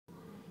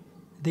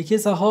देखिए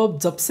साहब,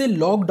 जब से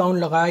लॉकडाउन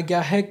लगाया गया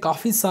है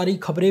काफ़ी सारी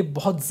खबरें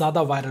बहुत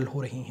ज़्यादा वायरल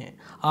हो रही हैं।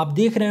 आप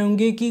देख रहे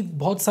होंगे कि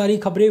बहुत सारी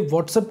खबरें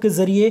व्हाट्सएप के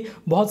ज़रिए,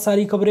 बहुत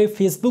सारी खबरें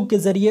फेसबुक के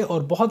ज़रिए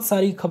और बहुत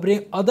सारी खबरें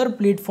अदर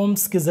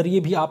प्लेटफॉर्म्स के ज़रिए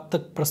भी आप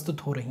तक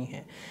प्रस्तुत हो रही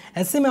हैं।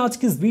 ऐसे में आज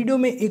की इस वीडियो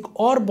में एक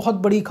और बहुत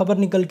बड़ी खबर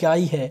निकल के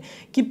आई है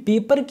कि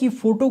पेपर की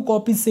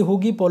फ़ोटोकॉपी से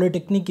होगी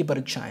पॉलिटेक्निक की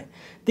परीक्षाएं।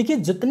 देखिए,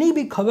 जितनी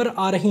भी खबर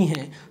आ रही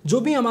हैं, जो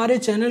भी हमारे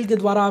चैनल के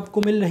द्वारा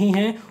आपको मिल रही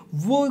हैं,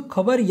 वो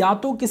खबर या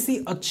तो किसी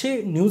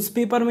अच्छे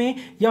न्यूज़पेपर में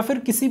या फिर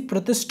किसी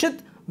प्रतिष्ठित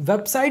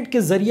वेबसाइट के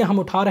ज़रिए हम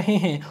उठा रहे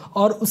हैं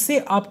और उसे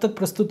आप तक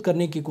प्रस्तुत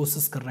करने की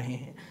कोशिश कर रहे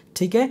हैं।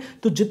 ठीक है,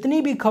 तो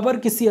जितनी भी खबर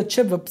किसी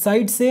अच्छे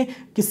वेबसाइट से,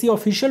 किसी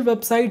ऑफिशियल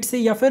वेबसाइट से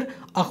या फिर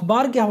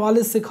अखबार के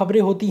हवाले से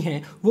खबरें होती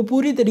हैं, वो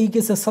पूरी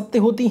तरीके से सत्य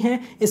होती हैं,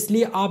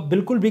 इसलिए आप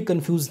बिल्कुल भी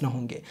कंफ्यूज ना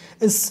होंगे।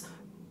 इस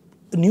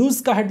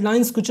न्यूज़ का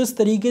हेडलाइंस कुछ इस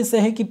तरीके से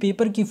है कि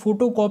पेपर की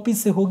फ़ोटोकॉपी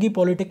से होगी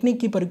पॉलिटेक्निक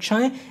की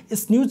परीक्षाएं।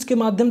 इस न्यूज़ के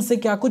माध्यम से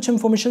क्या कुछ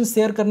इन्फॉर्मेशन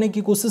शेयर करने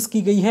की कोशिश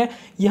की गई है,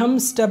 ये हम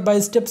स्टेप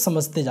बाय स्टेप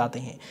समझते जाते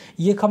हैं।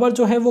 ये खबर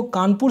जो है वो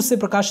कानपुर से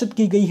प्रकाशित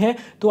की गई है,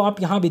 तो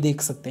आप यहाँ भी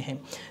देख सकते हैं।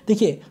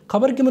 देखिए,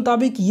 खबर के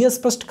मुताबिक ये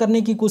स्पष्ट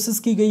करने की कोशिश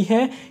की गई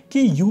है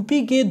कि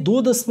यूपी के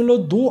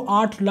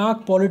 2.28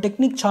 लाख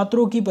पॉलिटेक्निक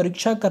छात्रों की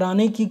परीक्षा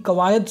कराने की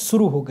कवायद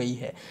शुरू हो गई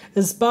है।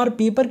 इस बार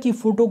पेपर की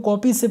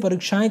फ़ोटोकॉपी से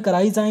परीक्षाएं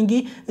कराई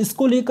जाएंगी।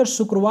 इसको लेकर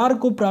शुक्रवार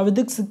को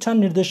प्राविधिक शिक्षा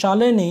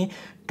निर्देशालय ने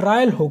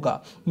ट्रायल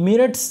होगा।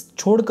 मेरठ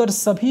छोड़कर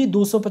सभी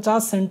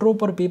 250 सेंटरों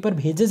पर पेपर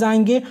भेजे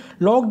जाएंगे।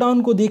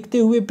 लॉकडाउन को देखते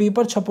हुए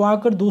पेपर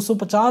छपवाकर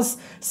 250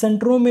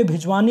 सेंटरों में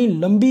भिजवानी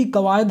लंबी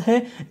कवायद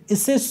है।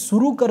 इसे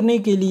शुरू करने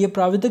के लिए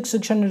प्राविधिक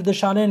शिक्षा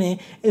निर्देशालय ने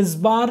इस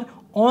बार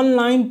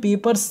ऑनलाइन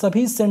पेपर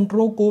सभी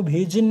सेंटरों को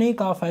भेजने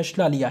का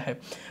फैसला लिया है।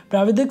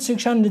 प्राविधिक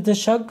शिक्षा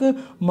निदेशक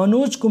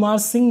मनोज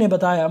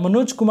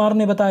कुमार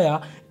ने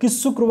बताया कि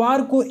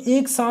शुक्रवार को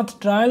एक साथ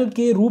ट्रायल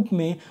के रूप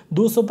में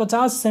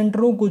 250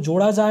 सेंटरों को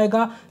जोड़ा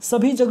जाएगा।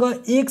 सभी जगह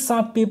एक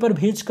साथ पेपर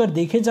भेजकर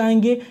देखे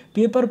जाएंगे।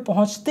 पेपर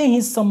पहुंचते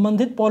ही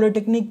संबंधित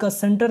पॉलिटेक्निक का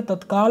सेंटर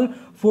तत्काल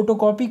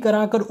फोटोकॉपी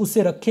कराकर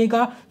उसे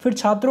रखेगा, फिर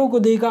छात्रों को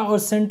देगा और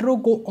सेंटरों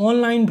को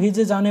ऑनलाइन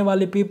भेजे जाने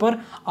वाले पेपर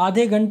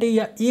आधे घंटे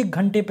या 1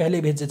 घंटे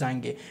पहले भेजे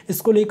जाएंगे।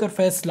 इसको लेकर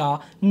फैसला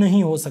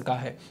नहीं हो सका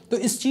है, तो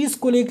इस चीज़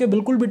को लेकर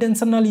बिल्कुल भी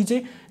टेंशन ना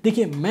लीजिए।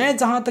 देखिए, मैं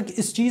जहाँ तक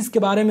इस चीज़ के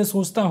बारे में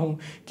सोचता हूँ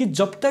कि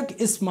जब तक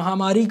इस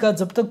महामारी का,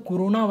 जब तक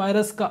कोरोना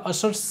वायरस का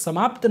असर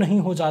समाप्त नहीं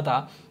हो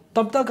जाता,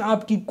 तब तक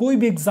आपकी कोई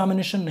भी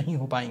एग्जामिनेशन नहीं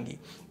हो पाएंगी।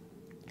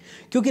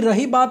 क्योंकि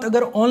रही बात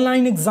अगर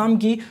ऑनलाइन एग्ज़ाम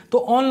की, तो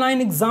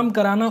ऑनलाइन एग्ज़ाम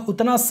कराना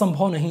उतना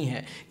संभव नहीं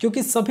है,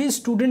 क्योंकि सभी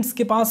स्टूडेंट्स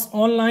के पास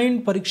ऑनलाइन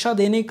परीक्षा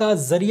देने का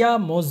ज़रिया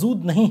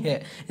मौजूद नहीं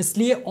है।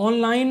 इसलिए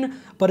ऑनलाइन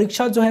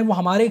परीक्षा जो है वो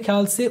हमारे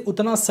ख्याल से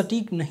उतना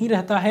सटीक नहीं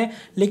रहता है।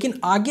 लेकिन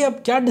आगे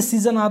अब क्या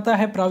डिसीजन आता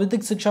है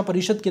प्राविधिक शिक्षा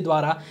परिषद के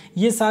द्वारा,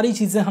 ये सारी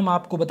चीज़ें हम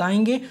आपको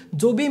बताएंगे।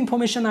 जो भी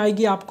इंफॉर्मेशन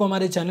आएगी आपको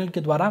हमारे चैनल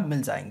के द्वारा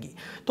मिल जाएंगी।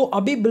 तो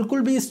अभी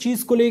बिल्कुल भी इस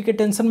चीज़ को लेकर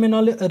टेंशन में ना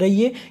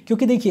रहिए,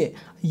 क्योंकि देखिए,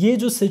 ये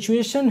जो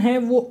सिचुएशन है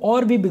वो और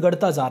भी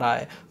बिगड़ता जा रहा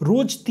है।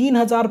 रोज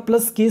 3000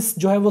 प्लस केस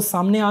जो है वो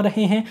सामने आ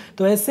रहे हैं।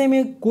 तो ऐसे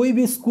में कोई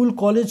भी स्कूल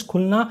कॉलेज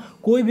खुलना,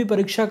 कोई भी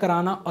परीक्षा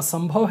कराना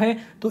असंभव है।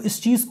 तो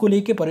इस चीज़ को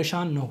लेकर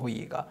परेशान न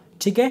होइएगा,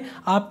 ठीक है।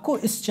 आपको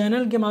इस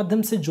चैनल के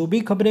माध्यम से जो भी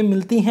खबरें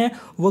मिलती हैं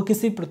वो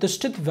किसी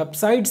प्रतिष्ठित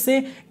वेबसाइट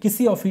से,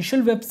 किसी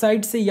ऑफिशियल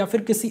वेबसाइट से या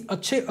फिर किसी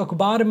अच्छे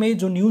अखबार में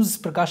जो न्यूज़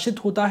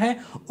प्रकाशित होता है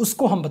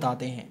उसको हम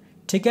बताते हैं,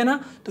 ठीक है ना।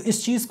 तो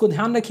इस चीज़ को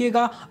ध्यान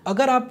रखिएगा।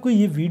 अगर आपको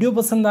ये वीडियो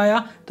पसंद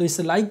आया तो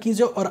इसे लाइक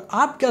कीजिए, और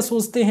आप क्या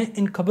सोचते हैं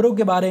इन खबरों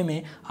के बारे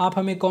में आप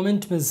हमें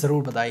कमेंट में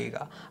ज़रूर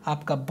बताइएगा।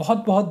 आपका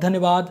बहुत बहुत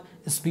धन्यवाद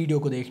इस वीडियो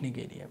को देखने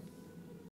के लिए।